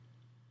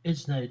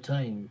It's now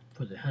time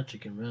for the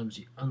Hattrick and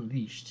Ramsey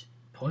Unleashed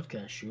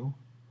podcast show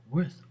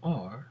with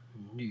our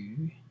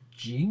new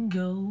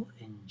jingle.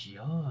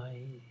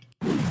 Enjoy.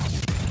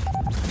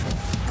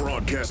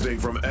 Broadcasting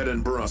from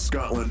Edinburgh,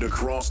 Scotland,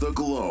 across the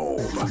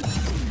globe.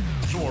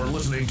 You're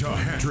listening to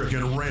Hattrick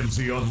and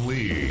Ramsey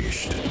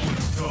Unleashed,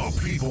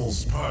 the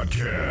People's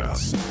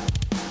Podcast.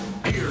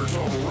 Here to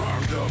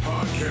rock the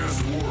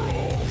podcast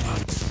world.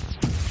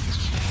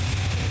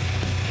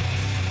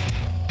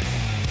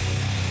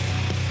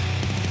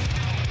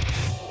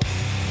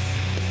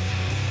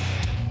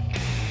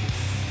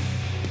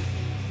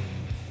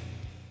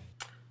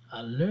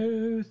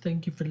 Hello,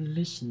 thank you for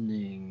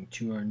listening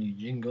to our new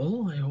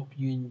jingle. I hope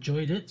you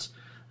enjoyed it.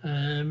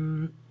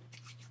 Bit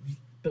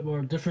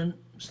more different,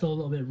 still a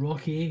little bit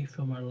rocky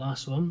from our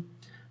last one,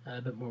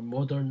 a bit more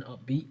modern,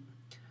 upbeat.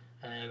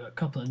 Got a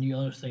couple of new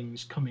other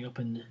things coming up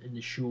in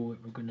the show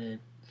that we're going to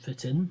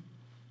fit in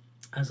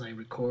as I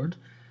record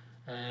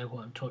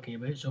what I'm talking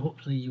about. So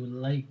hopefully you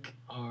like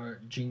our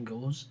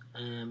jingles.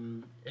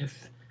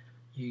 If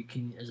you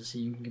can, as I say,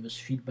 you can give us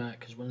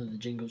feedback, because one of the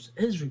jingles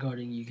is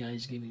regarding you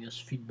guys giving us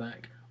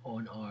feedback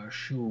on our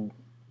show,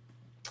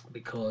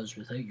 because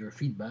without your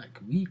feedback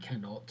we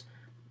cannot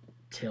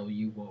tell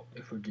you what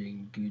if we're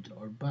doing good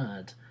or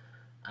bad,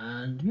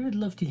 and we would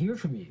love to hear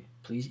from you.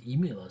 Please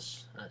email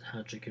us at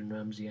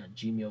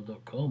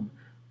hattrickandramsey@gmail.com,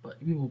 but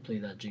we will play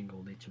that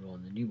jingle later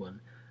on, the new one,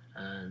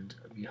 and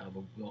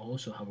we'll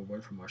also have a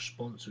word from our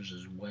sponsors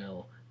as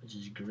well, which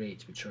is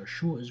great, which our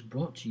show is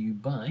brought to you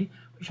by,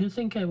 which I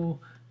think I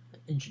will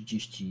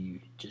introduce to you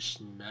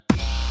just now.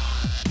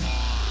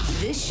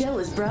 This show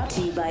is brought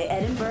to you by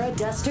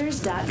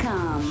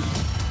EdinburghDusters.com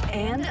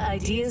and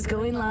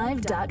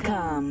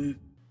IdeasGoingLive.com.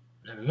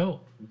 There we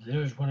go.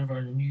 There's one of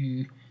our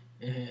new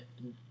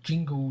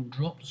jingle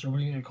drops, or what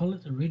are you going to call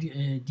it? The radio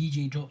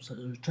DJ drops that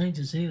I was trying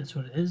to say. That's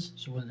what it is.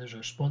 So there's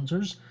our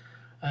sponsors.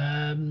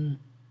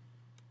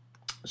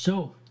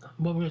 So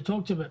what we're going to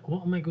talk about,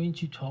 what am I going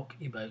to talk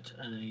about?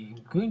 And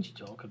I'm going to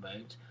talk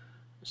about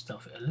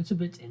stuff a little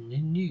bit in the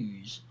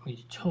news. I'm going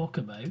to talk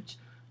about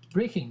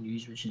breaking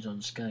news, which is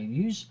on Sky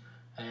News.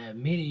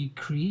 Mary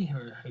Cree,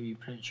 or how you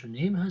pronounce her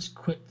name, has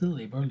quit the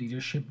Labour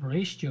leadership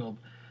race job.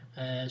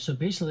 So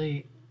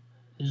basically,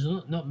 there's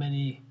not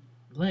many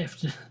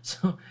left.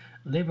 So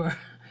Labour,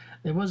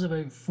 there was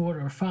about 4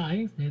 or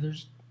 5, now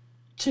there's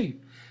 2.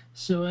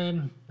 So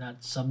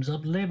that sums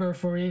up Labour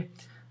for you.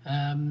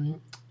 And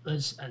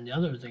the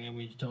other thing I'm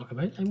going to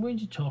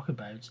talk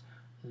about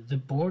the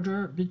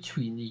border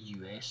between the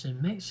US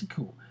and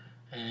Mexico.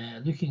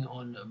 Looking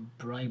on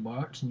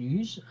Breitbart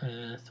News,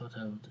 I thought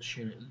I would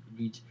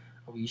read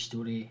a wee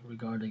story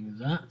regarding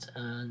that,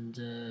 and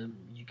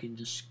you can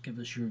just give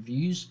us your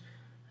views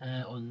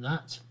on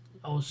that.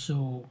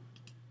 Also,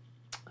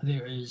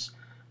 there is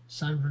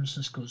San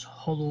Francisco's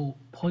hollow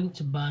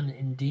point ban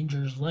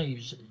endangers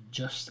lives.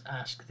 Just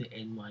ask the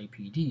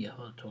NYPD.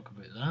 I'll talk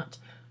about that.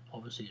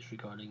 Obviously, it's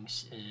regarding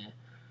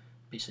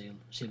basically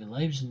saving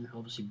lives, and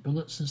obviously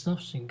bullets and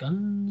stuff, and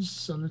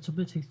guns a little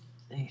bit,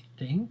 I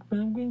think, but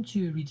I'm going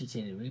to read it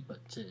anyway.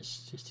 But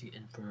it's just to get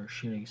in for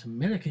sharing some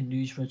American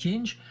news for a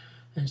change,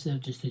 instead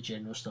of just the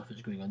general stuff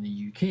that's going on in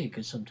the UK,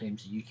 because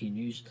sometimes the UK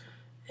news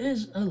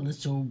is a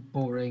little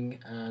boring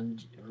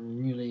and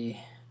really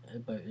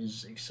about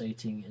as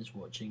exciting as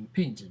watching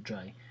paint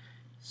dry.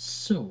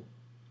 So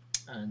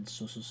I'm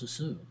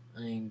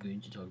going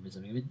to talk about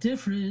something a bit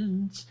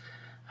different.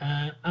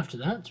 After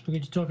that, we're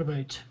going to talk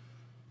about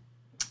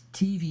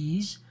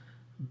TV's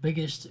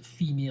biggest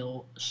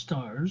female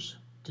stars,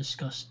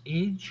 discuss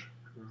age,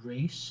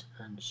 race,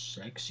 and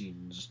sex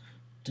scenes.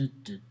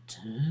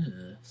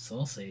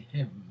 Saucy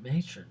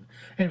matron.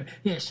 Anyway,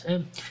 yes,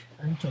 and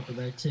talk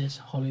about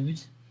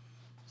Hollywood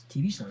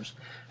TV stars.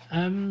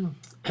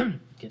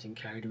 Getting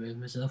carried away with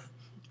myself.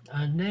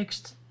 And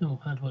next,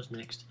 no, that was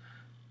next.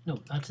 No,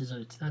 that is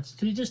out. That's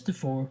 3, just the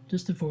 4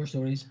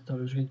 stories. I thought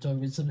I was going to talk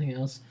about something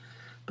else,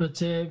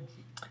 but and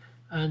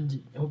I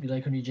hope you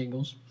like our new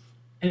jingles.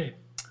 Anyway,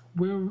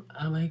 where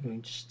am I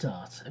going to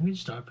start? I'm going to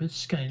start with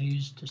Sky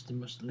News, just the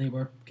most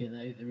Labour, getting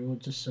out the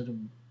road, just sort of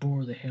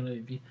bore the hell out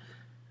of you.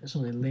 It's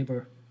only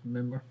Labour,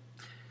 remember?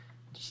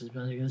 Just as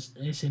bad as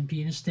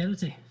SNP and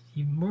austerity.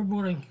 Even more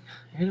boring.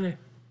 Anyway,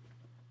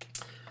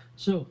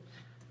 so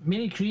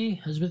Mary Cree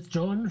has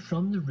withdrawn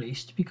from the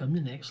race to become the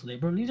next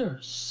Labour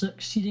leader,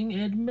 succeeding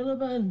Ed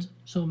Miliband.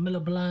 So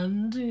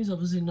Miliband is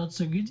obviously not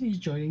so good. He's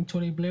joining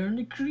Tony Blair and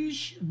the cruise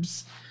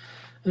ships.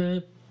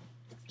 So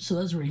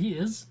that's where he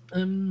is.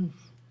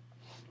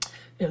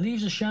 It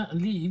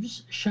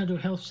leaves Shadow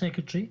Health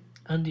Secretary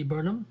Andy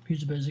Burnham,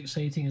 who's about as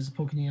exciting as a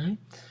poke in the eye,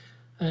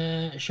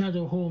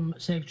 Shadow Home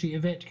Secretary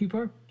Yvette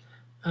Cooper,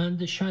 and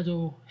the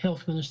Shadow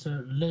Health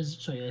Minister Liz.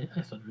 Sorry,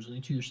 I thought it was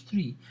only 2. There's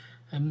 3.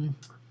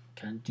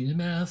 Can't do the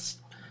maths.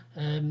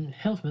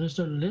 Health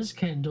Minister Liz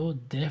Kendall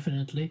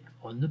definitely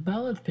on the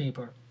ballot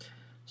paper.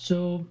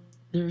 So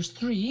there's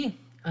 3,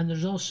 and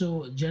there's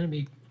also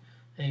Jeremy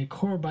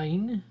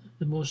Corbyn,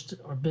 the most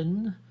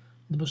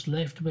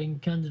left-wing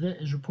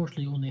candidate, is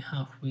reportedly only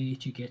halfway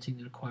to getting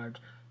the required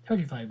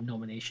 35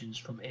 nominations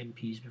from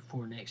MPs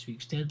before next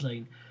week's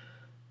deadline.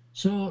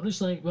 So it looks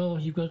like, well,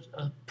 you've got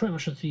pretty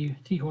much a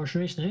three-horse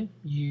race now.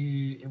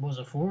 It was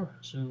a four,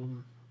 so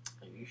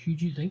who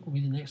do you think will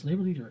be the next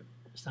Labour leader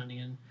standing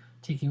in,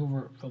 taking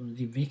over from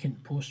the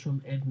vacant post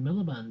from Ed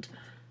Miliband?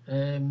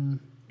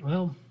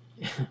 Well,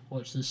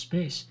 watch this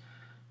space.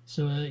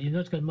 So you've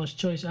not got much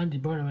choice. Andy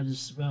Burnham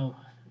is, well,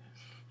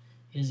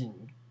 he hasn't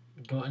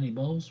got any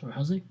balls, or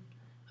has he?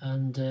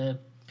 And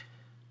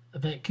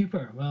Yvette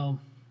Cooper,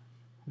 well,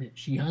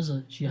 she has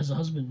a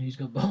husband who's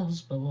got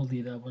balls, but we'll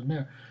leave that one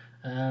there.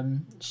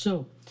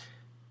 So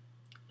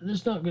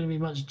there's not going to be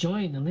much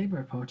joy in the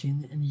Labour Party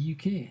in the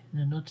UK.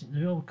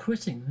 They're all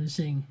quitting. They're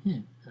saying,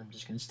 I'm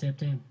just going to step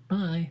down.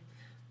 Bye.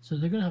 So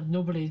they're going to have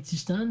nobody to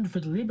stand for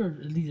the Labour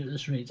leader at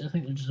this rate. I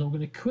think they're just all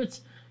going to quit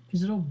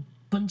because they're all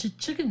a bunch of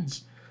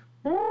chickens.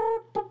 So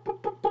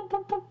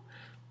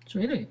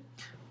anyway,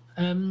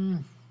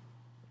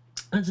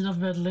 that's enough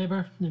about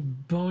Labour. I'm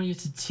boring you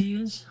to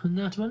tears on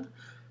that one.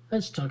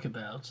 Let's talk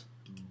about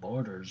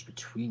borders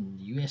between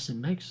the US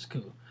and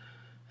Mexico.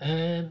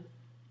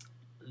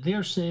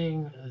 They're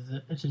saying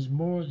that it is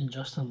more than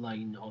just a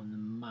line on the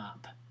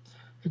map.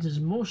 It is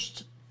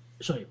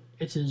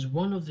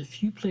one of the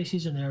few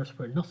places on Earth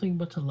where nothing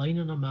but a line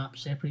on a map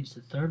separates the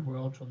third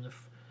world from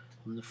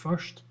the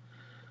first.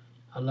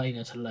 A line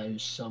that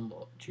allows some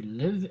to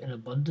live in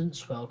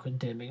abundance while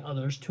condemning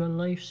others to a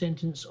life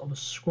sentence of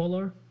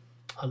squalor.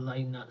 A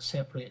line that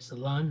separates the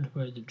land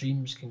where the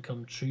dreams can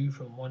come true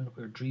from one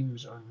where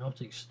dreams are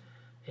not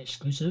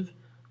exclusive,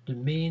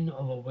 domain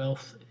of a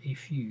wealthy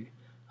few.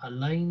 A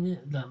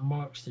line that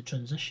marks the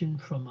transition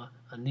from a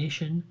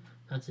nation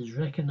that is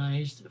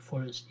recognized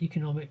for its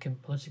economic and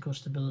political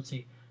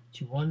stability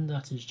to one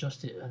that is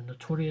just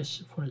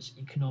notorious for its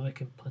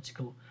economic and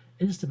political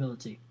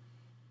instability.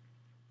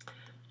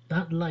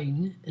 That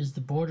line is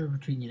the border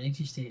between the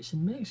United States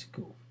and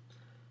Mexico.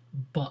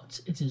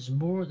 But it is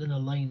more than a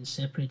line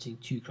separating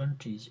two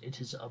countries.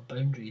 It is a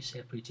boundary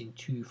separating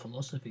two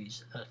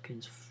philosophies that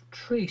can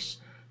trace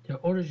their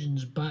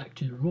origins back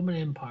to the Roman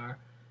Empire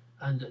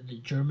and the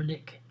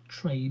Germanic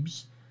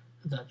tribes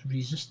that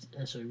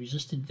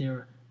resisted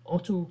their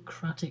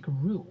autocratic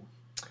rule.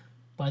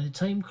 By the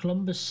time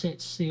Columbus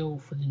set sail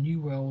for the New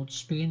World,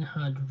 Spain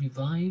had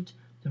revived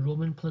the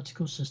Roman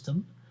political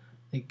system.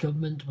 The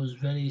government was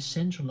very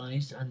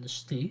centralized, and the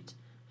state,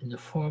 in the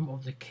form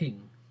of the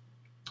king,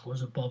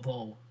 was above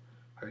all.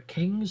 Her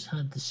kings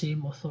had the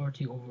same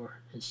authority over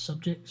his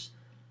subjects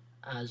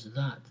as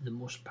that the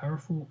most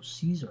powerful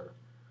Caesar.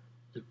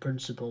 The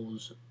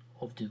principles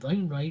of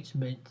divine right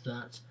meant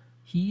that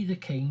he, the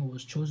king,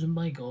 was chosen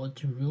by God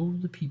to rule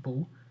his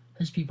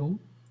people,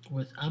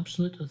 with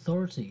absolute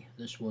authority.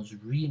 This was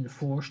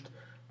reinforced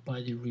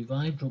by the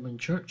revived Roman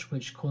Church,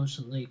 which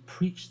constantly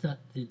preached that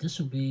they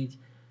disobeyed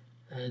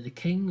the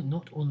king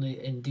not only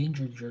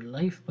endangered your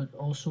life, but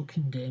also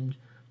condemned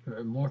your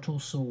immortal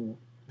soul.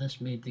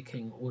 This made the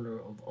king owner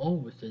of all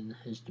within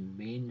his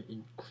domain,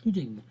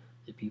 including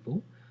the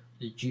people.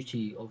 The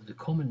duty of the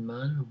common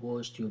man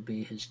was to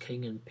obey his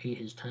king and pay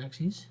his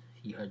taxes.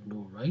 He had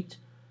no right,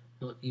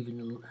 not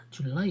even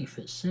to life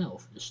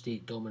itself. The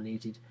state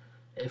dominated,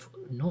 if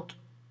not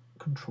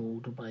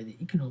controlled by the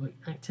economic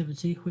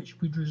activity,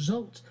 which would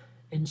result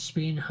in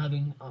Spain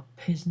having a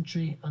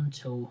peasantry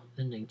until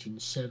the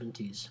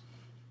 1970s.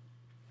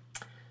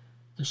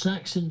 The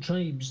Saxon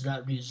tribes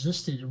that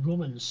resisted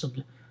Roman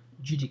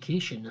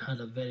subjugation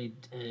had a very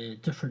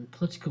different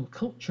political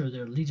culture.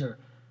 Their leader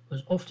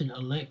was often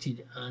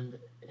elected, and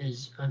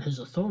his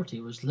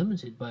authority was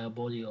limited by a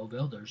body of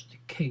elders. The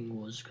king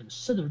was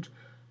considered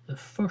the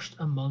first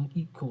among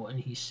equal,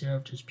 and he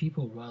served his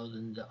people rather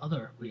than the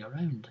other way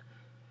around.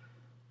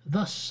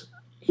 Thus,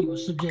 he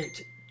was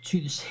subject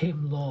to the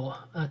same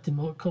law as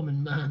the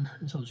common man.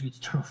 It's always good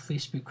to turn off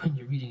Facebook when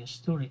you're reading a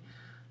story,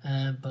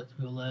 but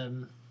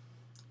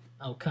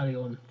I'll carry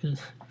on.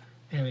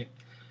 Anyway,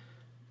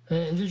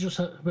 individuals.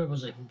 Where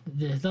was I?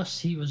 Thus,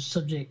 he was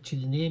subject to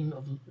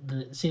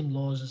the same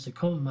laws as the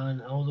common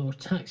man. Although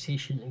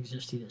taxation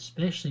existed,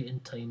 especially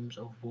in times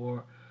of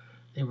war,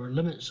 there were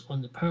limits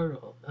on the power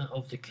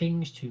of the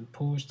kings to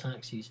impose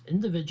taxes.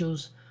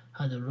 Individuals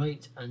had a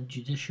right, and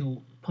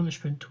judicial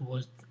punishment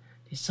was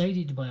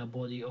decided by a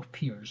body of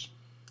peers.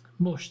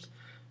 Most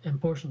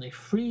importantly,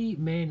 free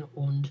men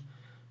owned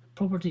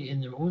property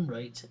in their own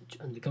right,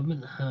 and the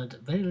government had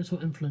very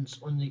little influence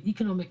on the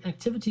economic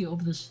activity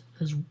of his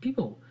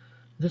people.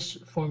 This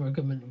former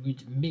government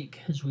would make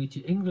his way to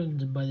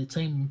England, and by the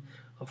time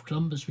of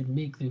Columbus would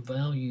make the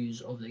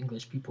values of the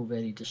English people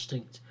very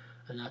distinct,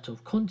 and that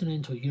of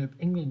continental Europe.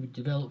 England would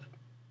develop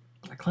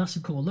a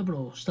classical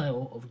liberal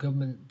style of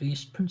government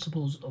based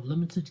principles of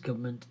limited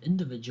government,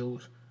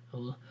 individual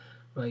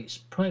rights,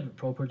 private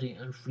property,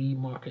 and free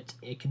market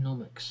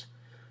economics.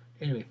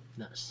 Anyway,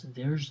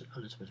 there's a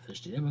little bit of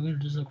history. And we're going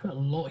to do quite a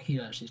lot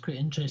here actually. It's quite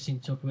interesting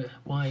to talk about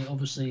why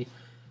obviously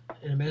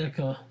in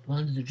America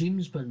land of the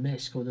dreams, but in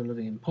Mexico they're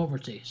living in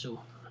poverty.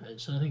 So I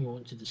think I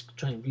want to just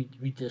try and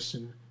read this,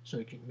 and so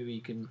maybe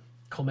you can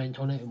comment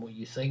on it and what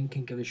you think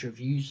and give us your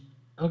views.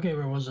 Okay,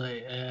 where was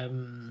I?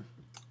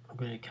 I'm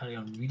going to carry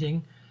on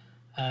reading.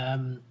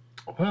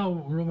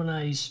 While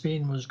Romanized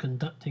Spain was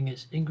conducting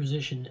its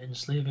Inquisition,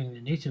 enslaving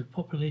the native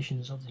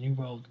populations of the New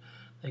World,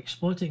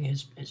 exploiting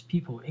its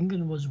people,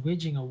 England was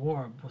waging a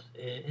war both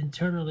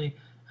internally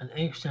and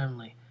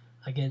externally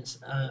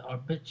against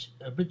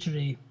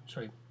arbitrary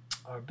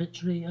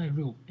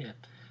rule. Yeah.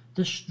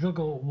 This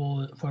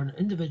struggle for an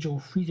individual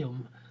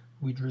freedom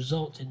would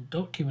result in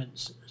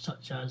documents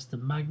such as the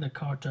Magna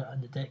Carta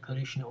and the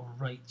Declaration of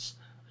Rights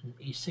in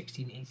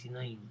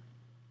 1689.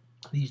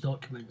 These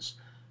documents,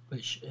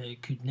 which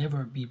could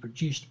never be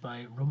produced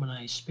by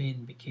Romanized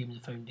Spain, became the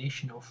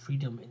foundation of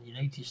freedom in the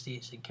United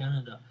States and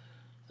Canada,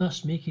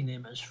 thus making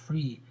them as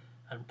free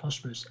and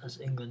prosperous as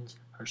England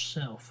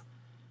herself.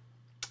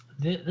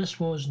 This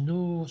was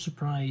no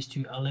surprise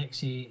to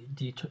Alexis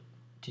de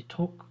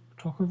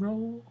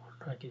Tocqueville,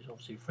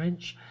 obviously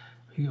French,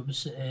 who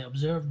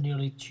observed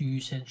nearly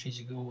 2 centuries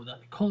ago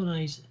that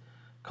colonies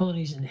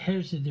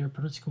inherited their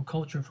political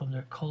culture from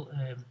their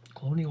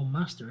colonial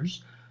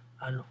masters,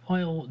 and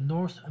while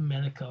North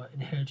America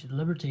inherited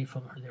liberty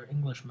from their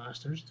English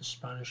masters, the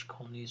Spanish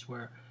colonies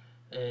were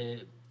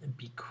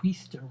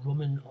bequeathed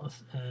Roman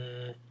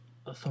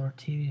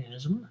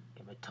authoritarianism.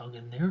 Get my tongue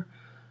in there.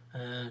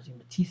 Get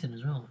my teeth in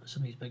as well.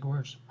 Some of these big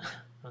words.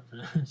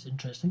 It's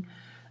interesting.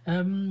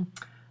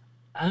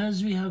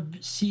 As we have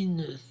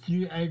seen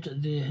throughout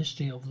the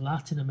history of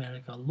Latin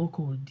America,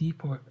 local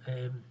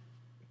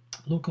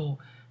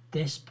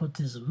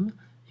despotism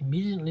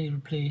immediately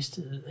replaced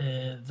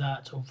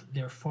that of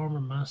their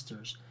former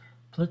masters.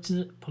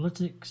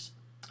 Politics,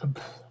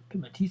 put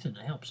my teeth in,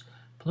 it helps.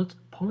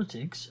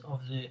 Politics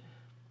of the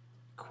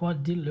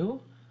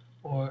caudillo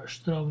or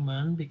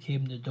strongman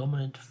became the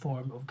dominant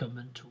form of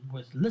government,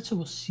 with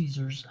Little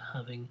Caesars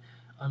having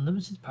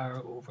unlimited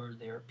power over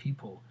their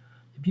people.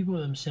 The people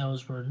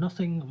themselves were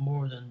nothing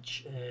more than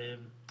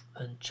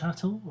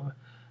chattel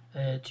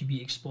to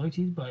be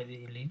exploited by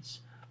the elites.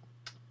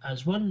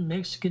 As one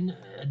Mexican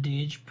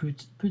adage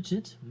puts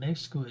it,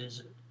 Mexico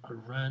is a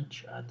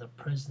ranch and the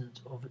president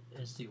of it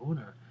is the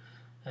owner.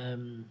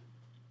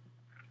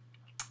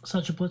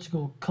 Such a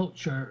political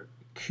culture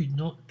could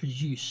not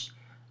produce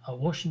a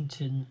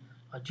Washington,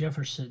 a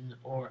Jefferson,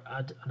 or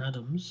an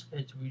Adams.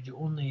 It would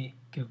only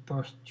give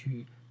birth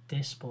to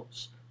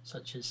despots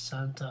such as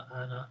Santa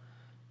Anna,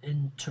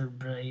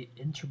 Iturbide,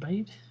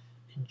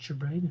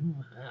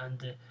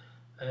 and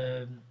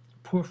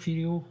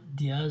Porfirio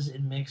Diaz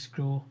in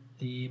Mexico,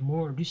 the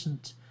more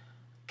recent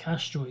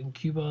Castro in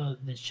Cuba,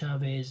 the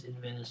Chavez in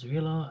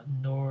Venezuela,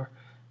 nor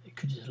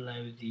could it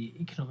allow the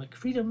economic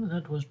freedom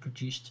that was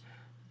produced,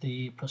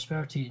 the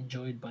prosperity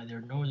enjoyed by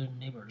their northern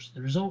neighbours.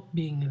 The result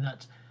being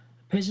that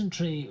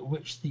peasantry,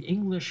 which the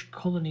English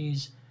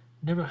colonies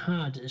never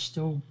had, is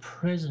still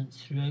present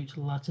throughout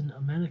Latin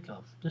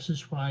America. This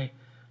is why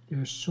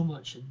there is so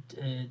much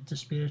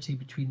disparity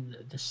between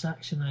the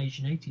Saxonized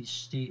United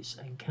States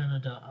and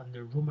Canada and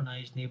their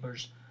Romanized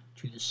neighbours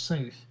to the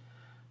south.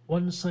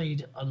 One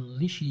side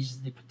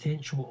unleashes the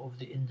potential of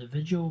the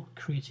individual,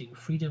 creating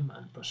freedom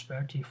and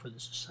prosperity for the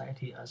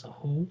society as a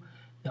whole.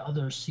 The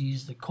other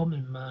sees the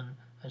common man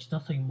as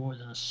nothing more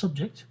than a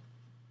subject.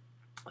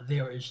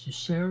 There is to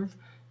serve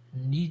the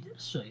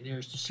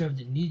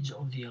needs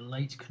of the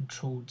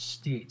elite-controlled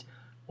state.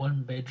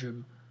 One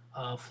bedroom,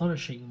 a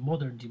flourishing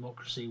modern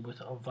democracy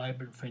with a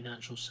vibrant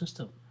financial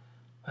system,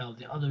 while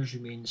the others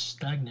remain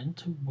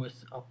stagnant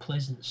with a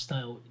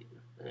peasant-style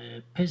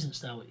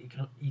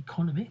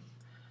economy.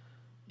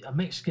 A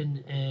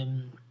Mexican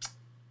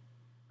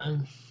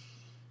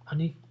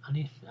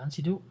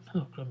antidote.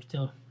 Oh, I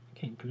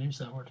can't pronounce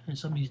that word. And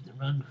some of these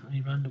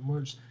random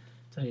words.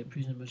 Tell you,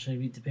 should I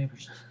read the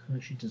papers? I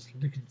should just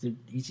look at the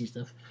easy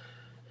stuff.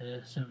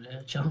 So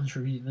a challenge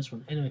for reading this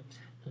one. Anyway,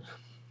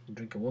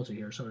 drink of water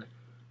here. Sorry.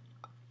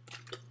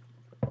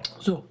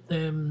 So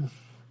where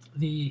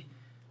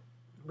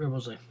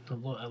was I?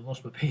 I've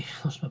lost my page.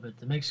 Lost my bit.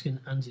 The Mexican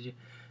antidote.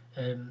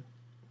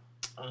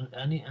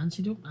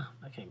 Antidote?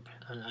 I can't.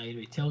 And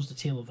anyway, tells the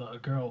tale of a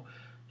girl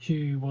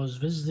who was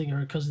visiting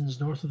her cousins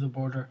north of the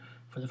border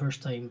for the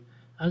first time.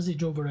 As they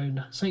drove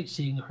around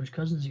sightseeing, her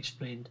cousins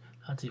explained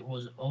that it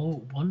was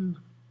all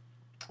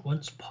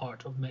once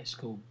part of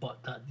Mexico,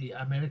 but that the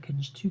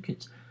Americans took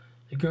it.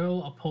 The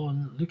girl,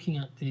 upon looking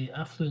at the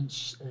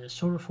affluent's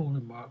sorrowful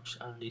remarks,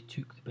 and they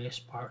took the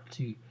best part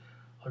too.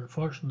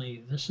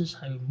 Unfortunately, this is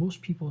how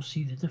most people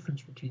see the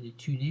difference between the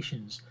two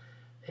nations,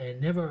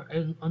 never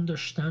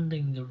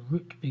understanding the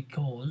root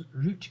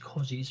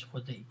causes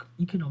for the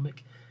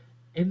economic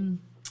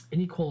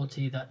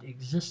inequality that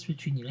exists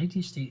between the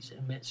United States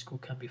and Mexico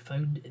can be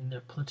found in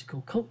their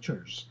political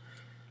cultures.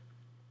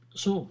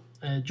 So,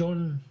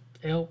 John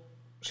L.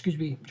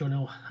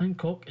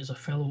 Hancock is a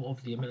fellow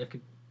of the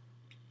American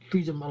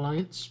Freedom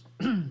Alliance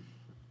and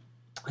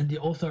the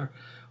author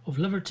of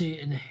Liberty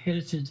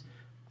Inherited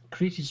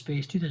Created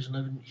Space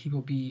 2011. He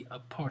will be a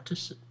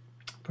participant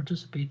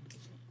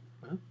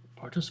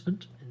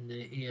in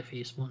the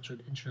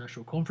AFA-sponsored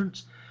international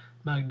conference,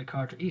 Magna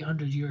Carta,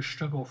 800 Years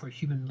Struggle for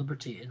Human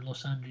Liberty in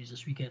Los Angeles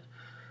this weekend.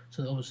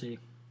 So obviously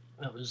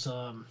that was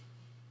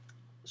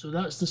So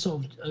that's the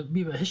sort of a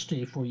bit of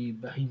history for you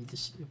behind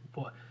this.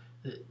 What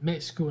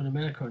Mexico and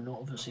America are not,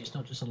 obviously it's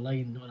not just a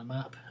line on a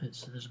map.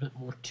 There's a bit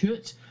more to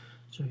it.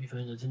 So if you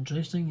find it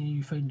interesting, and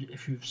you find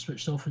if you've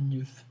switched off and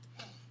you've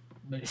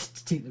managed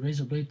to take the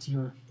razor blade to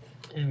your,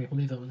 anyway, we'll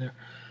leave that one there.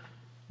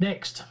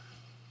 Next,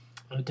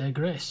 I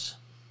digress.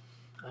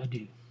 I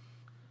do.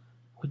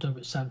 We'll talk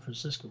about San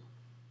Francisco.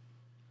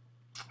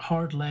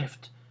 Hard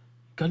left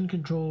gun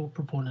control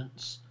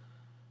proponents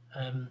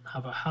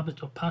have a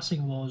habit of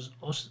passing laws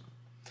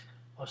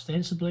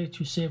ostensibly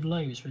to save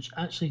lives, which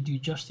actually do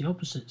just the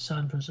opposite.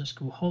 San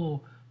Francisco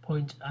hollow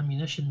point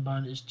ammunition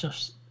ban is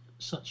just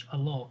such a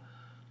law.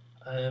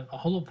 A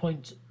hollow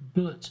point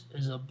bullet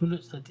is a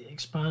bullet that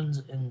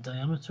expands in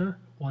diameter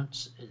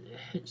once it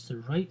hits the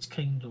right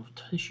kind of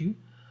tissue.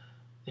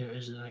 There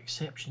is an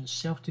exception,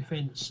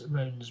 self-defense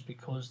rounds,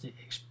 because the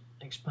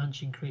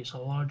expansion creates a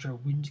larger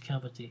wound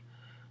cavity.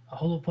 A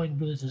hollow point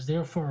bullet is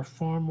therefore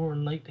far more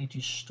likely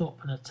to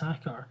stop an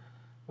attacker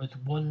with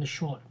one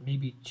shot,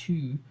 maybe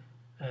two,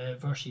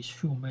 versus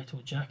full metal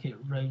jacket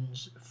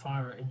rounds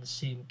fire in the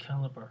same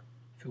caliber.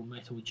 Full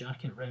metal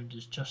jacket round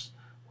is just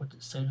what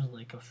it sounds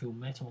like, a fully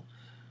metal.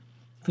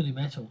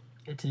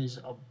 It is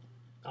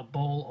a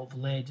ball of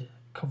lead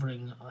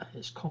covering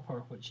its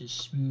copper, which is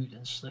smooth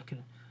and slick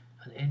and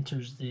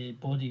enters the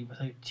body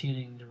without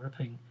tearing and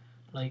ripping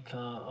like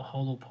a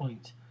hollow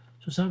point.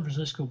 So San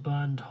Francisco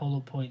banned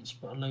hollow points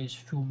but allows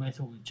full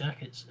metal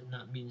jackets, and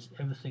that means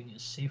everything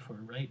is safer,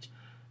 right?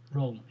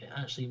 Wrong. It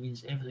actually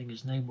means everything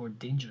is now more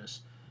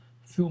dangerous.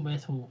 Full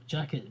metal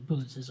jacket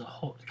bullets is a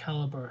hot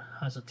caliber,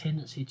 has a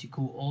tendency to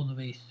go all the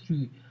way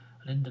through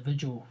an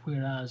individual,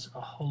 whereas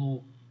a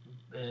hollow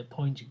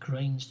point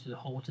grinds to the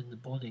halt in the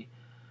body.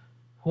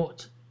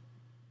 What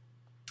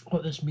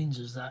this means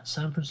is that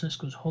San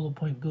Francisco's hollow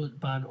point bullet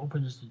ban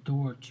opens the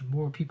door to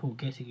more people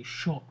getting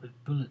shot with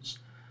bullets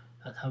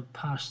that have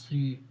passed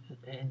through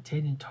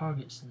intended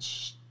targets and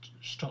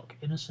struck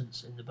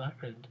innocents in the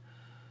background.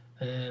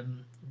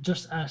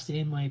 Just as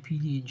the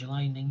NYPD in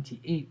July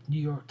 1998,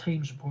 New York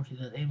Times reported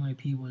that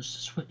MIP was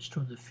switched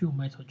from the full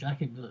metal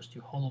jacket bullets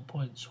to hollow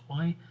points.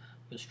 Why?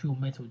 Because full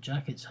metal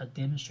jackets had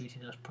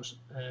demonstrated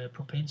a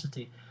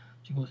propensity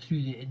to go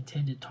through the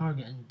intended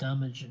target and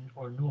damage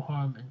or no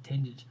harm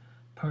intended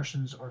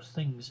persons or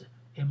things.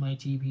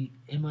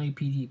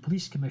 MIPD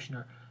Police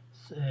Commissioner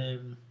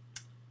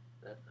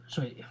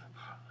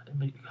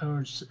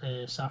Howard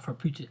Safir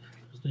put it.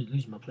 I was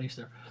losing my place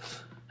there.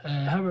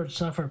 Howard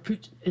Safir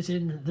put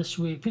it this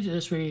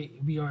way: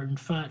 we are in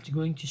fact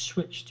going to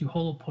switch to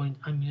hollow point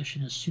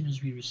ammunition as soon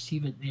as we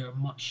receive it. They are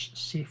much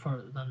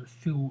safer than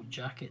full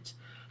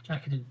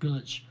jacketed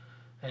bullets,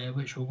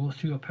 which will go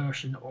through a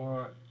person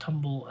or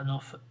tumble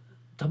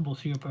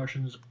through a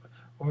person's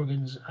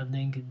organs and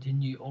then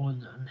continue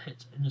on and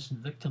hit innocent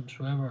victims.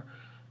 However,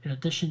 in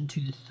addition to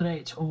the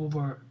threat of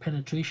over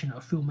penetration,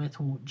 a full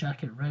metal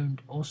jacket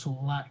round also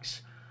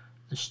lacks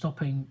the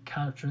stopping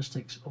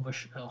characteristics of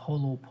a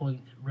hollow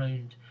point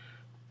round.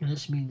 And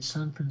this means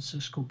San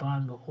Francisco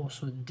ban will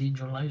also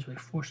endanger lives by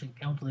forcing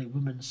elderly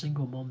women,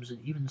 single moms,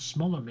 and even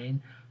smaller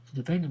men to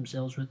defend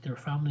themselves with their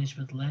families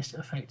with less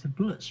effective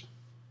bullets.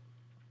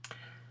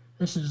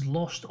 This is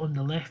lost on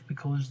the left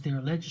because their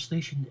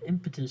legislation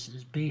impetus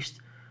is based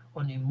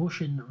on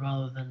emotion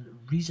rather than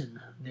reason.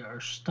 They are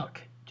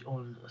stuck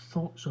on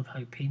thoughts of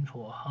how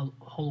painful a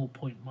hollow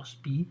point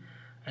must be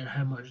and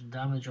how much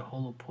damage a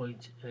hollow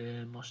point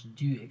must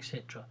do,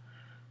 etc.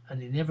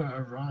 And they never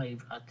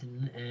arrive at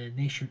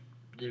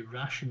the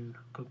rational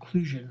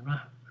conclusion. I'm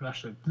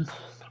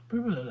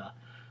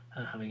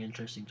having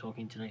interesting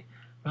talking tonight.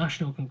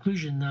 Rational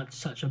conclusion that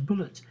such a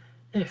bullet,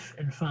 if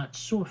in fact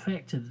so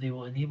effective, they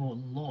will enable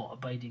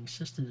law-abiding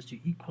citizens to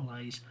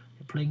equalise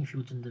the playing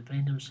field and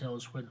defend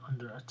themselves when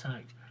under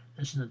attack.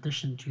 This in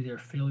addition to their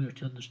failure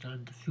to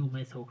understand the full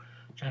metal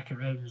jacket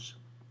rounds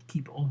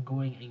keep on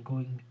going and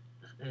going.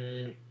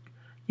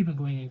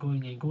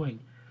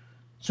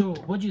 So,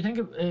 what do you think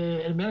of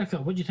in America?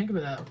 What do you think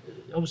about that?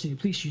 Obviously, the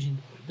police using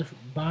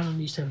different ban on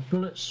these type of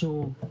bullets.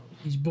 So,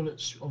 these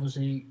bullets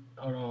obviously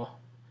are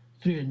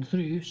through and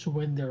through. So,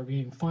 when they're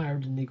being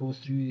fired and they go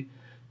through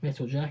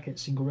metal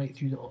jackets and go right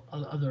through the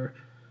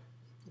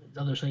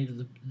other side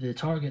of the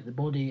target, the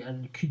body,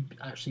 and could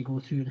actually go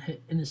through and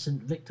hit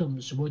innocent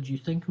victims. So, what do you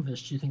think of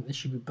this? Do you think this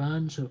should be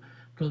banned? So,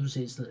 because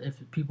obviously, it's that if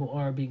people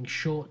are being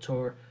shot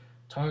or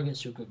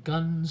targets who've got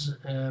guns.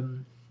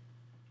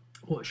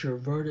 What's your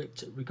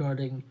verdict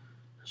regarding?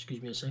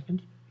 Excuse me a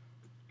second.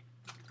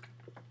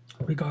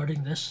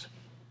 Regarding this,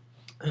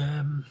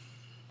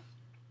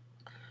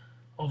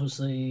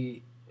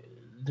 obviously,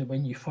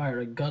 when you fire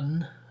a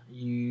gun,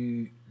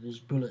 there's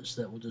bullets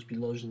that will just be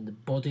lodged in the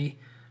body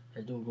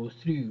that don't go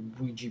through.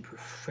 Would you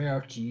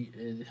prefer to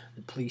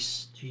the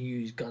police to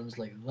use guns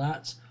like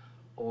that,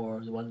 or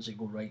the ones that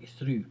go right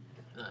through?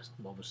 That's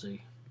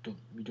obviously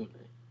we don't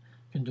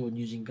condone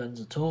using guns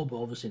at all, but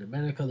obviously in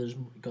America there's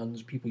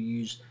guns, people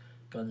use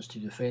guns to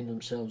defend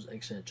themselves,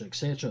 etc,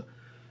 etc.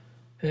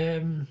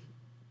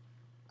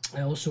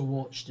 I also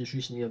watched just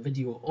recently a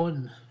video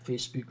on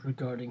Facebook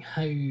regarding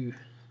how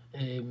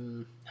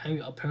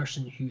how a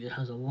person who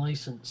has a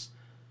license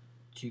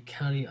to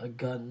carry a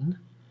gun,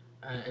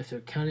 if they're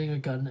carrying a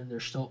gun and they're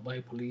stopped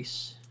by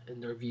police in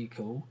their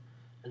vehicle,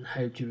 and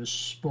how to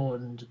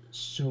respond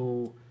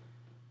so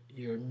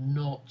you're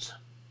not,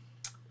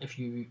 if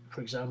you,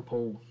 for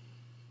example,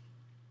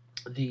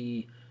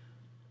 the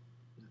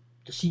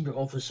senior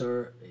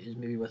officer is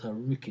maybe with a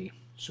rookie,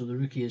 so the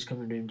rookie is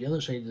coming around the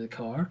other side of the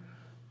car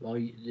while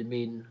the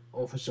main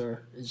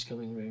officer is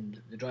coming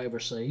around the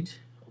driver's side,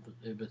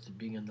 with it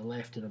being on the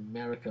left in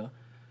America,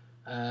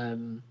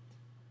 and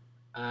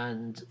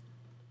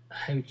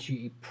how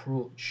to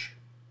approach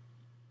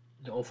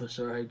the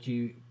officer, how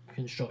to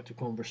construct a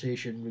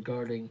conversation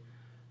regarding,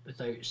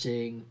 without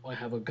saying, I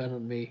have a gun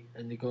on me,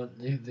 and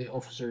the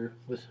officer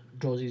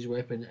draws his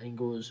weapon and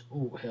goes,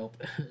 oh help,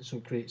 so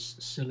it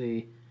creates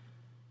silly,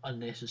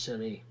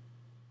 unnecessary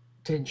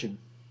tension.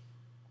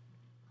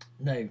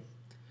 Now,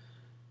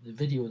 the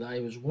video that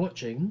I was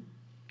watching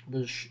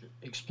was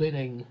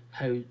explaining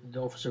how the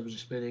officer was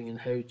explaining and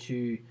how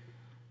to,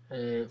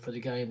 for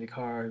the guy in the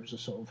car, it was a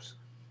sort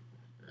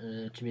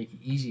of, to make it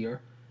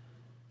easier.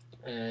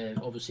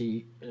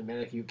 Obviously, in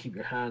America, you keep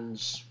your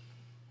hands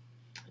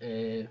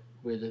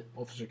where the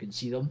officer can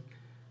see them.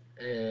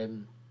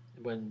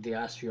 When they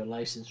ask for your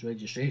license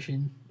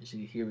registration, you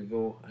say, here we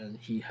go, and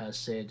he has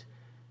said,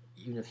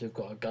 even if they've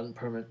got a gun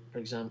permit, for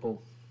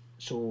example,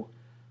 so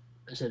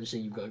instead of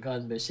saying you've got a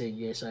gun, by saying,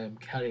 yes, I am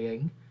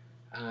carrying,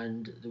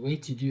 and the way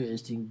to do it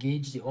is to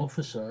engage the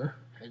officer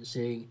and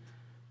saying,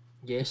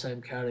 yes,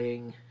 I'm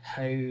carrying,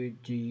 how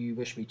do you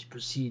wish me to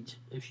proceed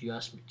if you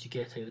ask me to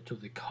get out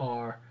of the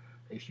car,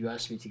 if you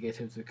ask me to get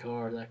out of the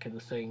car, that kind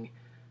of thing.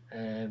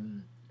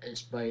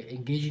 It's by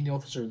engaging the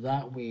officer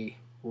that way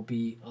will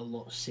be a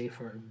lot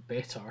safer and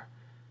better.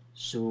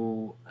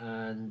 So,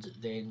 and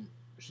then,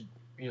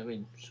 you know what I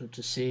mean, so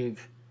to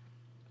save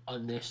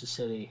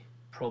unnecessary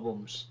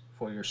problems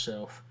for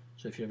yourself.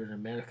 So if you're ever in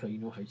America, you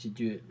know how to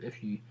do it.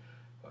 If you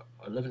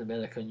live in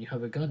America and you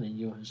have a gun, and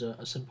there's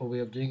a simple way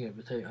of doing it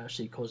without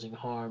actually causing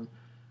harm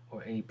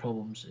or any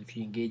problems. If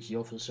you engage the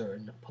officer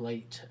in a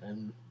polite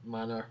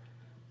manner,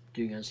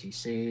 doing as he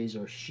says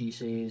or she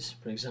says,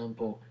 for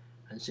example,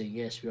 and saying,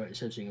 yes,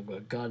 instead of saying I've got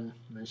a gun,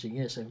 and saying,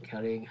 yes, I'm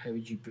carrying, how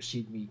would you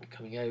proceed me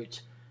coming out,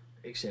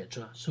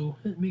 etc. So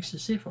it makes it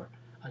safer.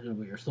 I don't know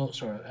what your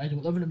thoughts are. I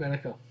don't live in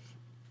America.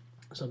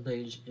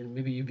 Sometimes,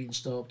 maybe you've been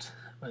stopped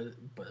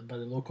by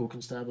the local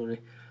constabulary,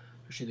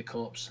 especially the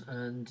cops,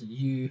 and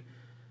you,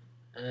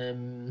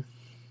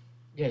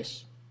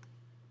 yes,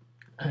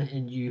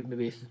 and you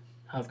maybe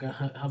have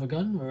a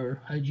gun,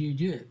 or how do you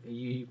do it? Are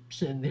you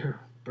sitting there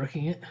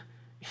bricking it,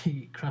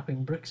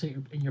 crapping bricks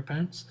in your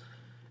pants,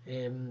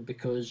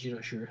 because you're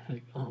not sure,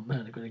 like, oh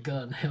man, I've got a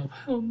gun, help,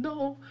 oh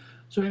no.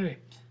 So anyway,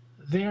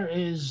 there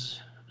is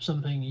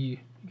something you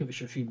give us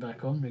your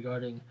feedback on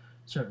regarding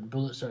certain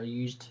bullets that are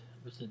used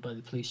by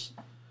the police.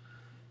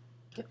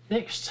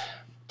 Next,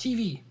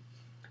 TV,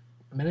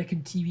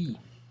 American TV.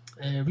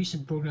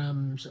 Recent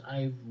programs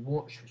I've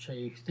watched, which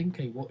I think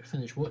I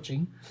finished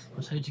watching,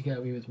 was How to Get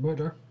Away with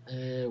Murder,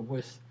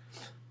 with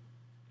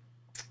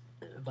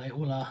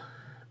Viola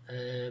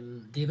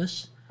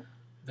Davis.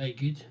 Very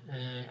good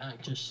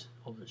actress.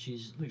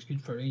 She looks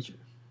good for her age,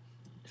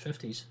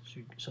 50s.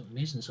 Something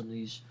amazing. Some of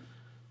these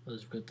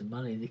others have got the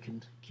money; they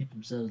can keep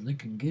themselves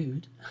looking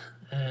good.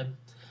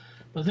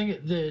 But I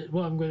think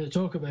what I'm going to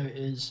talk about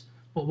is,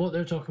 well, what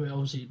they're talking about,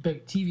 obviously,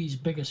 TV's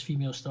biggest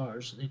female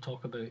stars. They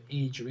talk about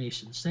age,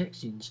 race, and sex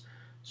scenes.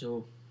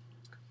 So,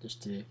 this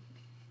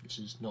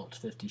is not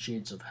 50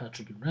 Shades of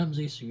Hattrick and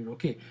Ramsey, so you're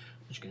okay.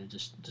 I'm just going to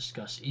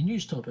discuss a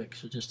news topic.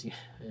 So just in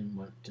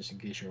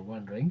case you're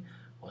wondering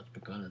what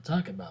we're going to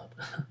talk about.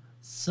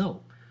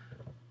 So,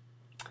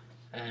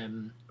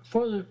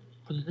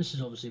 this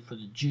is obviously for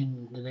the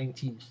June the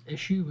 19th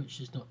issue,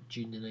 which is not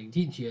June the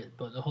 19th yet,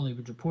 but the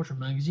Hollywood Reporter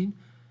magazine.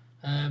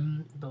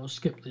 But we'll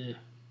skip the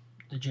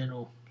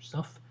general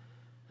stuff.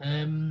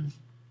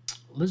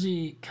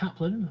 Lizzie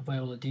Kaplan,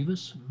 Viola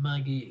Davis,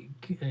 Maggie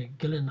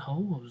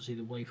Gyllenhaal, obviously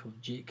the wife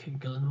of Jake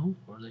Gyllenhaal,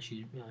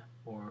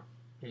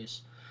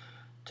 yes.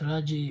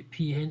 Taraji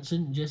P.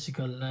 Henson,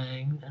 Jessica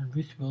Lange, and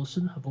Ruth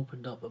Wilson have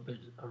opened up about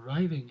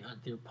arriving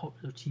at their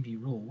popular TV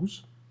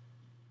roles,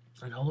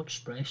 and all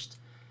expressed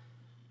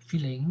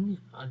feeling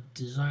a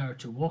desire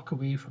to walk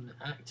away from the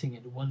acting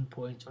at one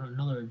point or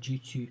another due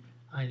to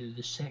either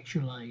the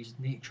sexualized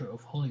nature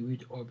of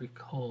Hollywood or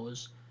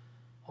because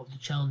of the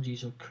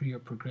challenges of career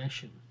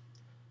progression.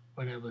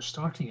 When I was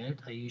starting out,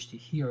 I used to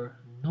hear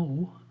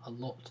no a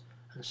lot,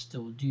 and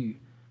still do.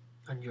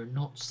 And you're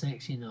not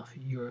sexy enough,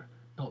 you're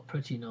not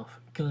pretty enough,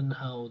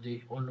 Gyllenhaal,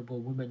 the Honourable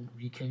Woman,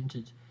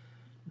 recounted.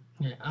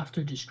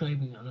 After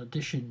describing an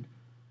audition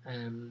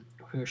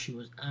where she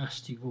was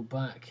asked to go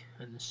back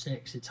and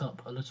sex it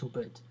up a little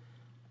bit,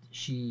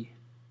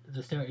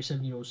 the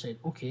 37-year-old said,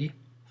 okay,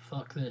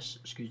 fuck this,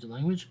 excuse the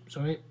language,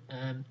 sorry,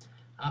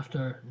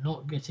 after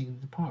not getting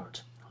the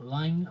part.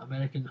 Lange,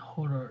 American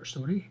Horror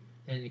Story,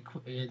 then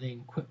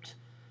quipped,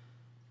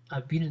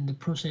 I've been in the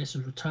process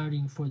of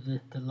retiring for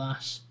the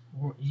last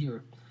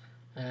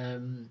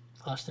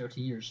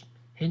 30 years.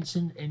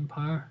 Henson,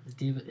 Empire,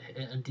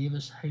 and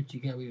Davis, How to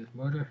Get Away with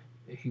Murder,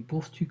 who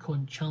both took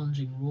on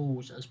challenging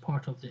roles as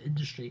part of the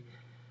industry,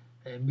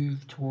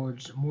 moved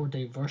towards more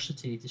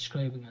diversity,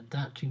 describing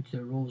adapting to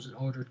their roles in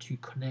order to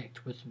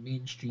connect with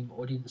mainstream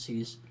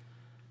audiences.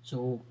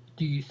 So,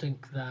 do you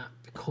think that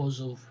because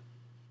of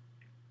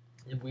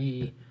the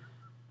way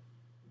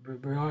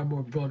we are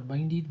more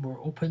broad-minded,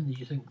 more open, do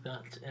you think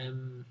that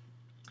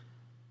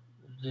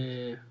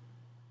the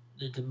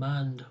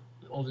demand,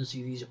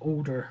 obviously these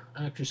older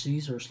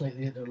actresses or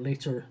slightly they're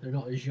later, they're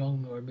not as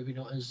young or maybe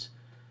not as,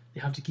 they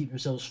have to keep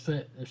themselves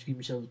fit, they have to keep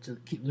themselves to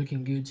keep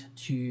looking good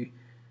to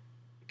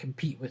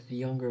compete with the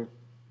younger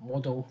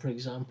model, for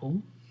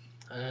example.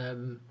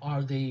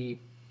 Are they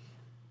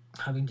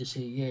having to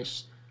say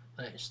yes,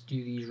 let's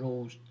do these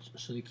roles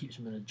so they keep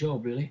them in a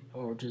job, really,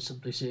 or just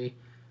simply say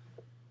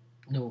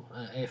no,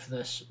 F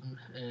this,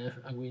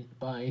 I'm going to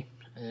buy.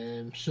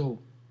 So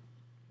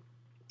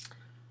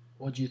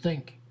what do you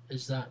think?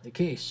 Is that the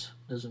case?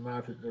 Doesn't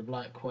matter if they're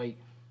black, white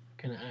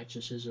kind of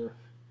actresses or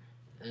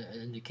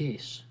in the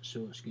case.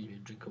 So excuse me, a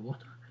drink of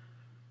water.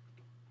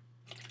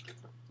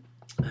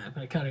 I'm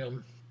going to carry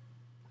on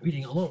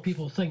reading. A lot of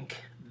people think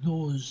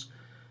those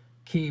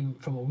came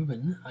from a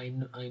woman, I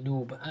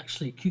know, but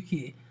actually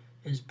Cookie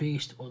is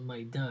based on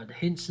my dad.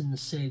 Henson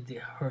said that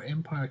her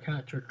Empire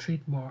character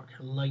trademark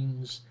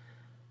lines,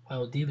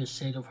 while Davis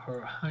said of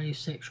her high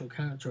sexual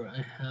character,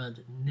 I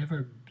had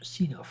never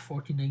seen a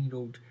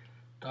 49-year-old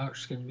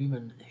dark-skinned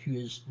woman who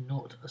is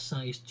not a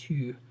size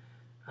 2,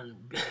 and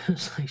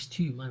size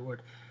 2, my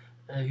word,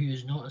 who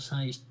is not a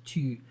size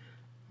 2,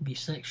 be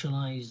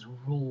sexualized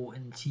role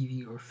in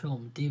TV or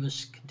film.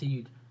 Davis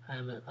continued, I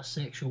am a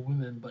sexual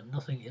woman, but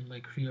nothing in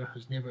my career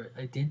has never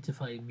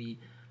identified me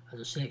as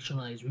a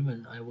sexualized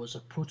woman. I was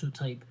a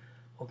prototype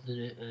of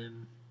the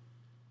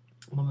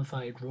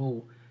mummified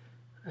role.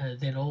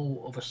 Then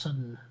all of a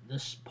sudden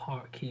this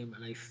part came,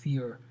 and I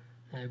fear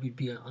would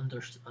be an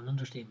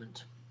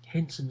understatement.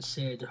 Henson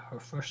said her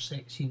first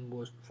sex scene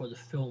was for the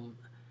film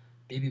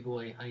Baby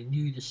Boy. I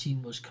knew the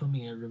scene was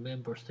coming. I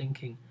remember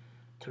thinking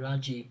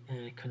Taraji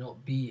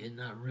cannot be in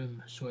that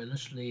room, so I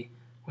literally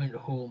went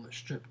home,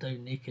 stripped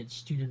down naked,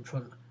 stood in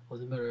front of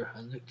the mirror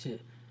and looked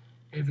at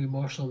every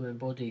morsel of my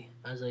body.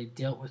 As I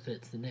dealt with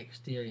it the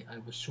next day, I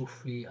was so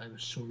free, I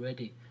was so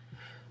ready.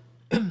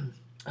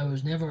 I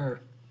was never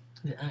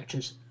the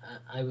actress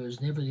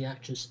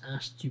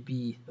asked to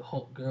be the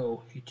hot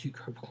girl who took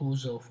her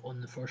clothes off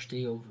on the first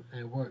day of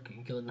work,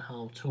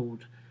 Gyllenhaal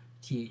told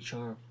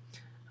THR.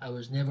 I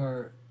was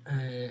never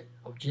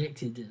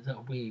objected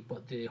that way,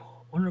 but the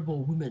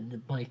honourable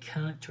woman, my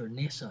character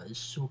Nessa, is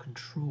so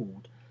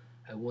controlled.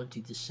 I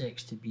wanted the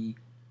sex to be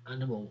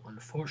animal.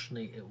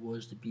 Unfortunately, it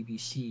was the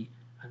BBC,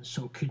 and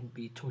so couldn't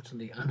be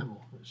totally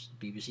animal. It's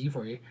the BBC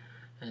for you.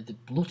 The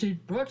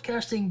bloated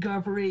broadcasting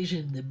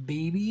corporation, the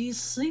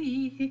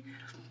BBC,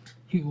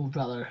 who will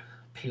rather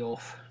pay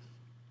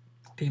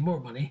more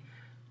money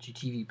to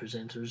TV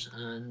presenters,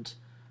 and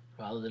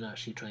rather than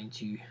actually trying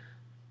to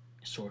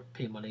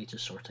pay money to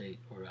sort out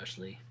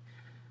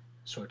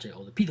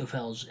all the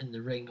paedophiles in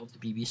the ring of the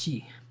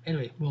BBC.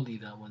 Anyway, we'll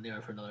leave that one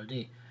there for another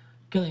day.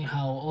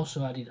 Gyllenhaal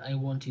also added, I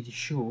wanted to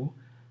show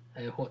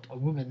what a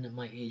woman at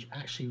my age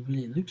actually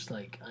really looks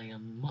like. I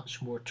am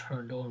much more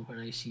turned on when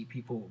I see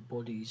people's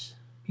bodies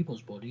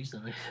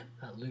than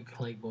that look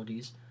like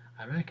bodies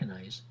I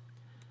recognise.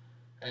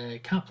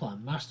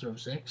 Kaplan, Master of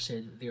Sex,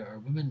 said there are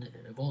women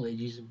of all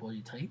ages and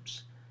body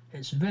types.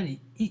 It's a very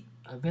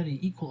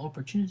equal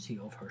opportunity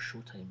of her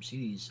Showtime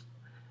series.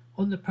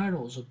 On the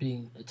perils of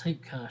being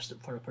typecast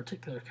for a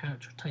particular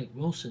character type,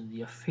 Wilson,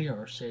 The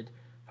Affair, said,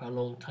 for a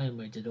long time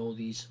I did all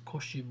these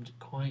costumed,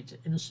 quiet,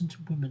 innocent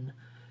women.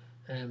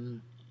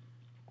 On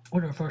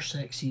her first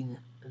sex scene,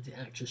 the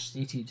actress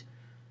stated,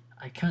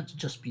 I can't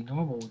just be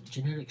normal.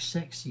 Generic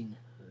sex scene.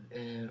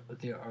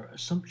 There are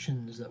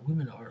assumptions that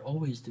women are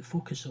always the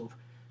focus of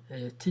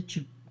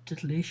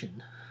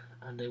titillation,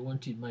 and I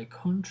wanted my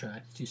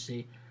contract to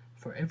say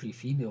for every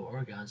female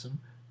orgasm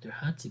there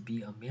had to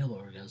be a male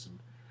orgasm.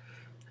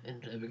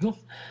 And there we go.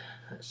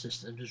 I'm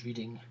just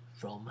reading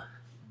from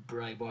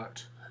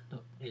Breitbart. No,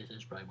 it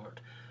is Breitbart.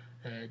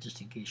 Just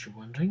in case you're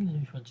wondering,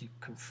 if you want to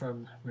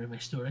confirm where my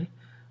story.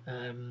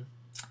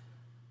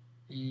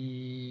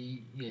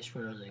 Yes,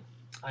 where are they?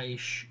 I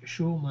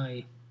show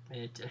my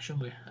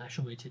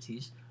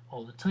titties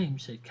all the time,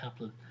 said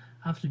Kaplan,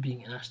 after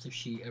being asked if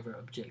she ever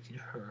objected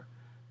her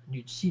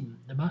nude scene.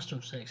 The Master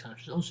of Sex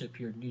actress also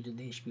appeared nude in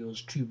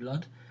HBO's True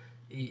Blood.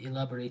 He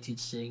elaborated,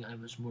 saying, I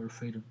was more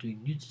afraid of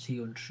doing nudity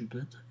on True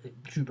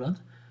Blood.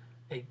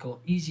 It got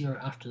easier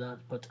after that,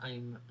 but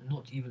I'm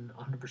not even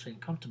 100%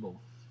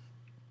 comfortable.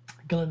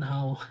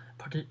 Gyllenhaal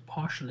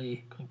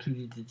partially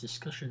concluded the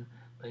discussion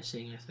by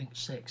saying, I think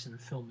sex in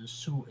film is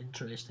so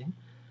interesting.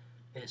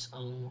 It's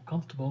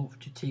uncomfortable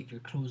to take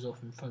your clothes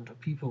off in front of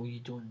people you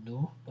don't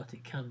know, but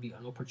it can be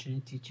an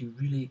opportunity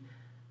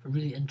for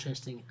really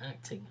interesting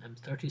acting. I'm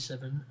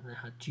 37 and I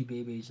had 2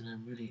 babies, and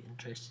I'm really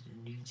interested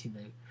in nudity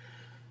now.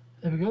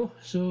 There we go.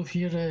 So if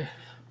you're,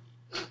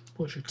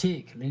 what's your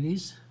take,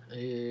 ladies,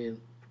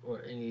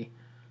 or any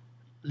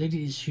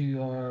ladies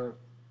who are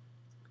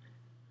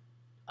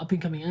up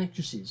and coming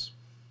actresses.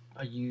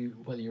 Are you,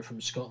 whether you're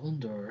from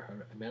Scotland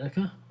or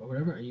America or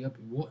wherever, are you up?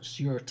 What's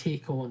your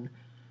take on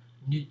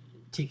new,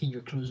 taking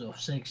your clothes off,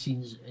 sex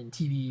scenes in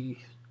TV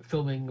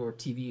filming or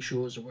TV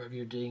shows or whatever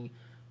you're doing?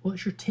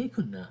 What's your take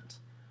on that?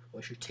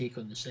 What's your take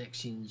on the sex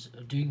scenes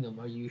of doing them?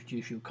 Do you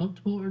feel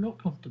comfortable or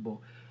not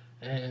comfortable?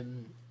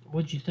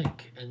 What do you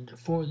think? And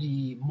for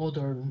the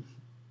modern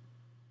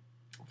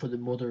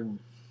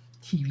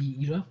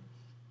TV era,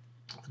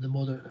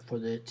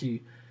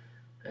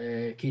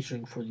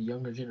 catering for the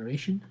younger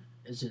generation,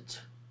 is it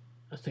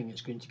a thing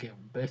that's going to get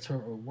better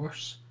or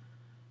worse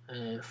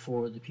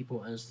for the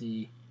people as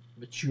the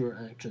mature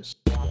actress?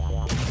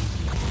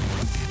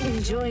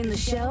 Enjoying the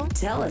show?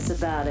 Tell us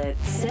about it.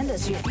 Send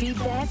us your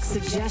feedback,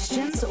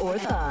 suggestions, or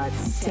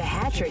thoughts to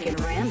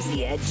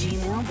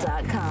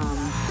HattrickandRamsey@gmail.com.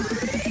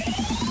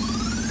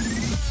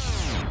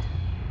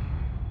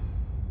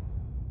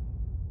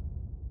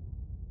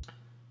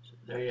 So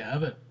there you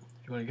have it.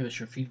 If you want to give us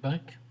your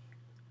feedback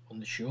on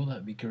the show,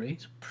 that'd be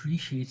great.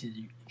 Appreciate it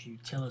if you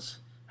tell us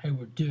how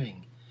we're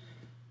doing.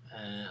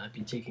 I've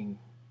been taking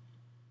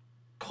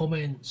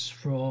comments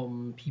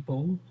from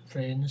people,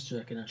 friends, so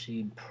I can actually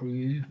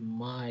improve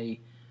my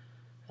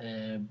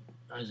how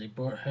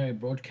I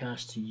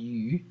broadcast to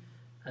you.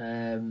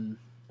 I'm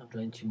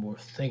trying to more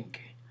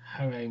think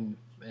how I'm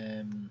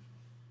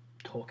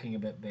talking a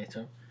bit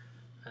better,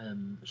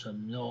 so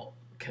I'm not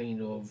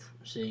kind of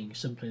saying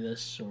simply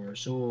this or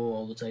so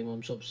all the time. I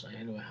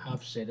know I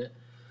have said it,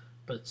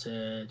 but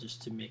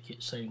just to make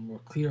it sound more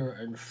clear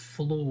and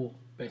flow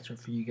better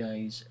for you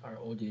guys, our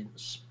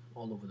audience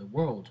all over the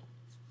world.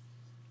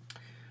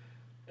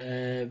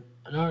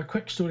 Another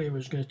quick story I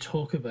was going to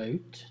talk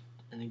about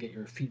and then get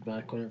your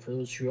feedback on it for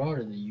those who are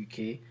in the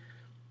UK.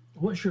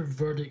 What's your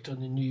verdict on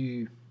the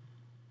new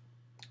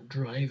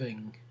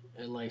driving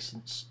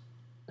license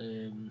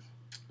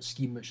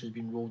scheme which has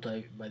been rolled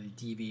out by the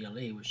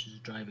DVLA, which is the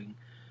Driving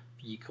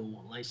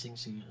Vehicle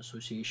Licensing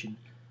Association,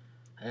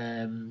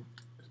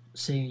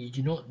 saying you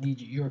do not need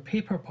your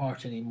paper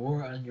part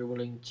anymore and you're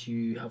willing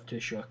to have to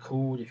issue a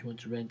code if you want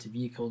to rent a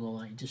vehicle and all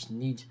that. You just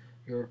need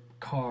your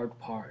card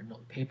part, not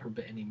the paper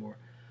bit anymore.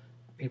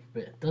 Paper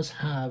bit does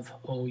have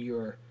all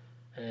your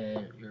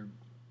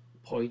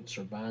points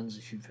or bands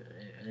if you've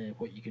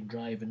what you can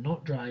drive and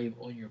not drive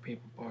on your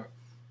paper part,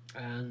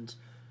 and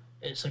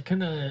it's a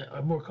kind of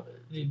a more,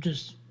 they've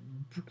just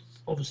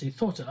obviously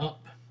thought it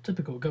up,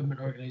 typical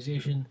government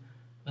organisation,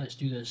 let's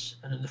do this,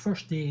 and on the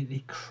first day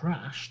they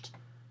crashed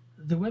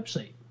the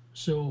website.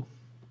 So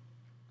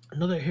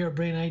another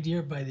harebrained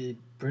idea by the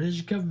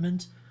British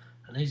government,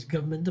 a nice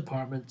government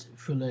department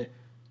full of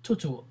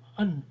total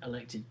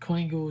unelected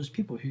quangos,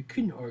 people who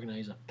couldn't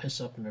organise a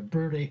piss up in a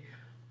brewery,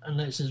 and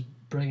let's just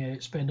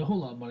spend a whole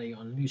lot of money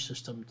on a new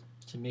system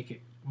to make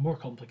it more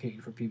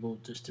complicated for people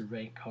just to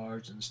rent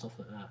cars and stuff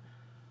like that.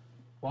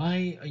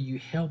 Why are you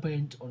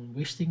hell-bent on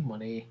wasting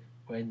money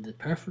when the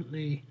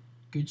perfectly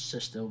good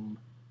system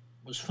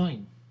was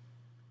fine?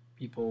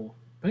 People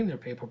bring their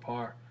paper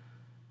part,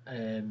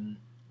 to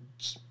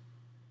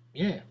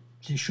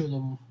show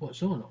them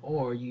what's on,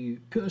 or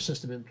you put a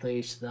system in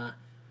place that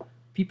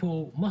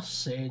people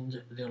must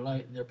send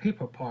their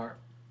paper part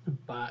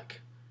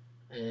back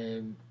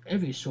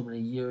every so many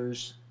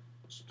years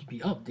to be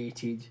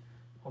updated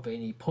of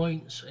any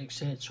points,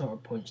 etc., or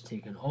points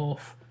taken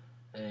off,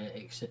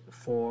 etc.,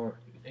 for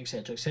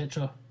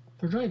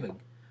driving.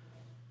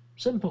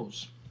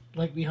 Simples,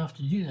 like we have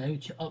to do now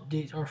to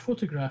update our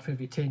photograph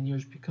every 10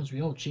 years because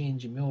we all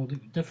change and we all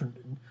look different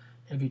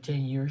every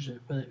 10 years,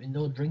 and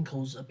odd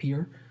wrinkles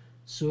appear.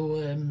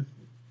 So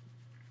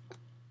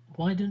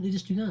why don't they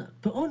just do that?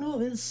 But oh no,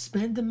 we'll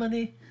spend the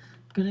money.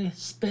 Gonna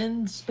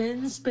spend.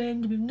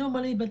 We've no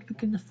money, but we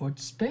can afford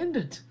to spend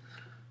it.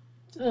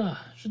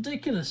 It's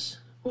ridiculous.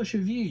 What's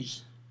your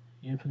views?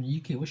 You're from the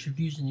UK. What's your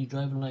views on the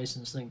driving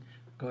licence thing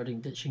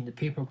regarding ditching the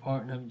paper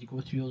part and having to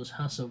go through all this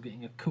hassle of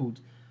getting a code?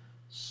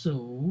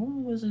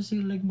 So, as I say,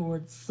 like my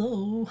word,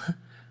 so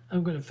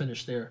I'm going to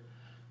finish there.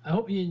 I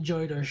hope you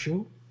enjoyed our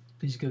show.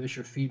 Please give us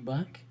your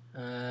feedback.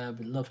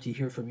 We'd love to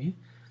hear from you.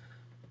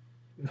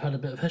 We've had a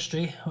bit of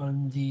history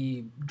on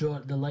the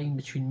line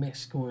between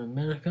Mexico and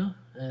America.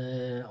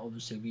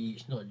 Obviously,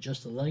 it's not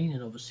just a line,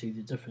 and obviously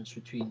the difference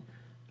between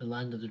the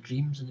land of the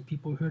dreams and the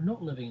people who are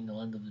not living in the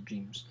land of the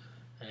dreams.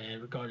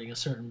 Regarding a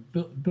certain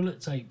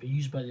bullet type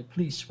used by the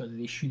police, whether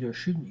they should or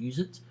shouldn't use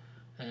it,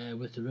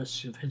 with the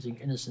risk of hitting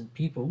innocent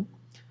people.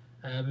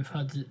 We've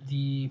had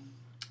the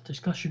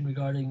discussion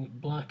regarding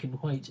black and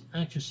white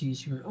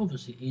actresses who are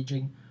obviously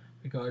aging,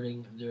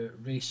 regarding their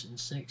race and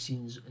sex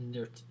scenes in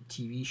their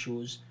TV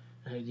shows,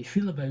 and how they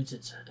feel about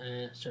it.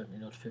 Certainly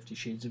not 50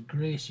 Shades of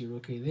Grey, so you're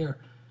okay there.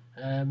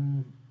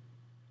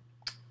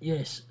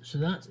 Yes, so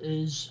that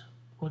is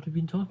what we've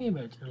been talking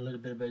about, and a little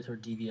bit about our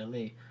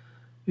DVLA.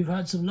 We've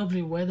had some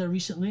lovely weather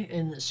recently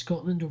in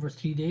Scotland over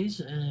 3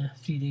 days,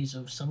 3 days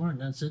of summer,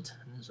 and that's it.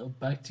 And it's all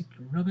back to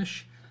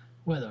rubbish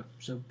weather.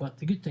 So, but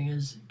the good thing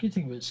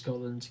about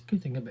Scotland,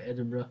 good thing about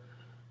Edinburgh,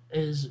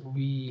 is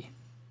we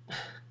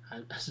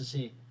as I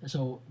say,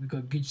 we've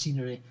got good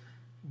scenery,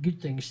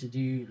 good things to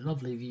do,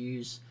 lovely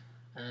views,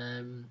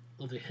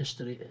 lovely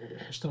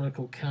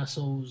historical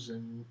castles,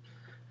 and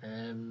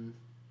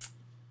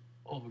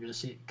what we're going to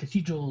say,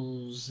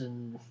 cathedrals,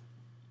 and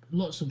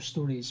lots of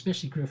stories,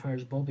 especially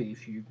Greyfriars Bobby.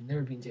 If you've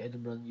never been to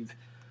Edinburgh and you've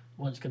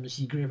once come to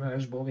see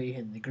Greyfriars Bobby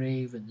and the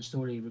grave and the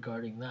story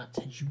regarding that,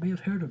 you may have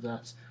heard of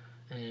that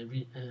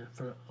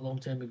for a long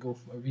time ago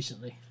or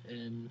recently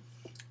in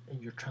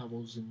your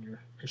travels and your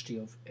history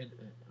of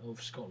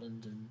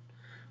Scotland and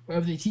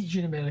whatever they teach you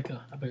in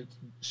America about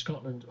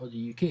Scotland or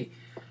the UK.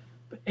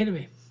 But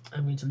anyway,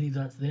 I'm going to leave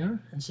that there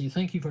and say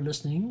thank you for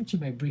listening to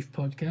my brief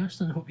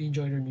podcast, and I hope you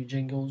enjoyed our new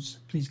jingles.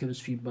 Please give us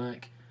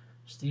feedback.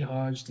 Stay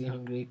hard, stay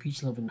hungry,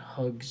 peace, love and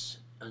hugs.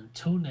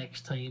 Until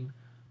next time,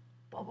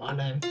 bye-bye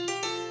now.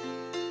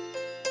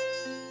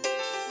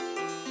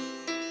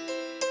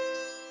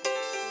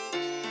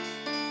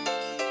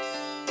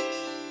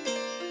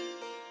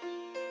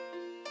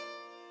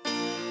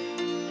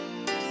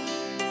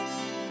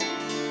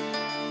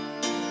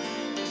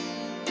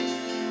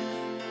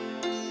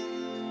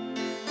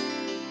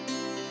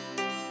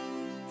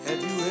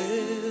 Have you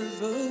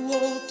ever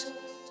walked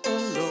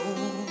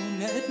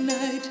alone at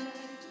night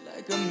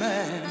like a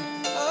man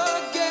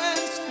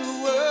against the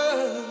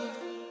world?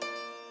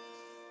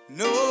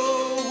 No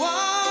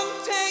one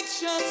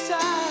takes your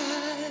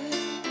side.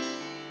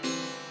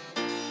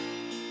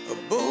 A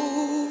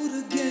boat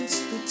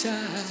against the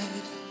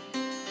tide.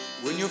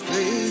 When your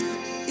faith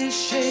is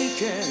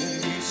shaken,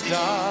 you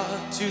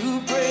start to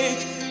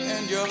break,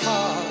 and your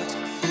heart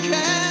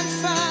can't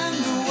find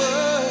the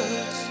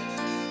words.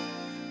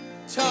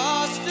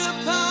 Tossed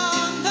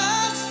upon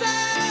the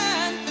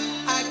sand,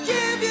 I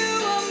give you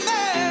a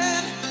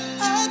man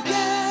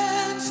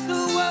against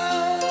the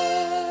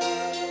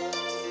world.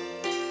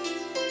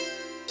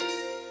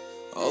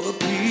 All the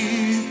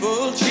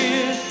people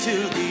cheer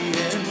till the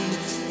end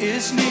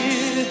is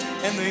near,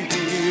 and the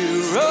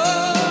hero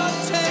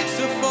takes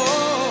a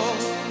fall.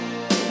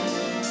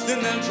 Then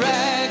they'll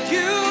drag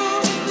you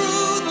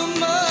through the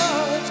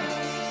mud.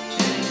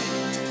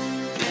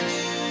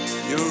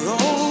 You're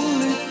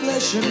only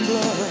flesh and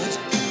blood.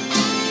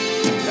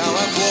 Now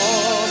I've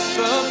walked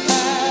the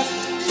path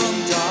from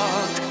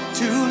dark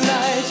to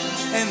light,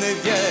 and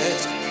they've yet